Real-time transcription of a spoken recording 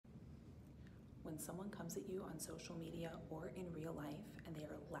when someone comes at you on social media or in real life and they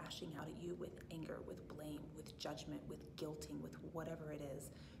are lashing out at you with anger, with blame, with judgment, with guilting, with whatever it is,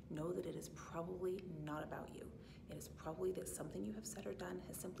 know that it is probably not about you. It is probably that something you have said or done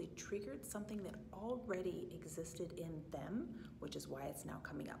has simply triggered something that already existed in them, which is why it's now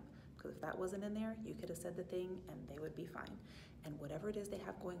coming up. Because if that wasn't in there, you could have said the thing and they would be fine. And whatever it is they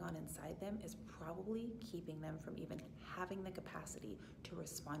have going on inside them is probably keeping them from even having the capacity to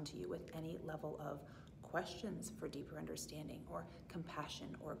respond to you with any level of questions for deeper understanding or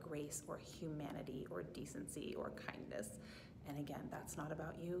compassion or grace or humanity or decency or kindness. And again, that's not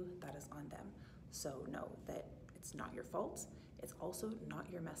about you, that is on them. So know that it's not your fault. It's also not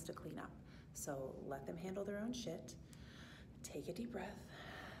your mess to clean up. So let them handle their own shit. Take a deep breath,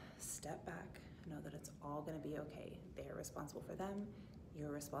 step back, know that it's all gonna be okay. They're responsible for them,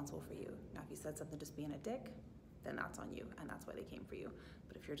 you're responsible for you. Now, if you said something just being a dick, then that's on you, and that's why they came for you.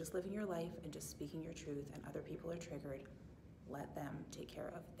 But if you're just living your life and just speaking your truth and other people are triggered, let them take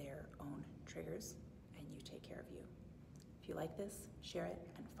care of their own triggers, and you take care of you. If you like this, share it,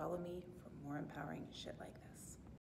 and follow me for more empowering shit like this.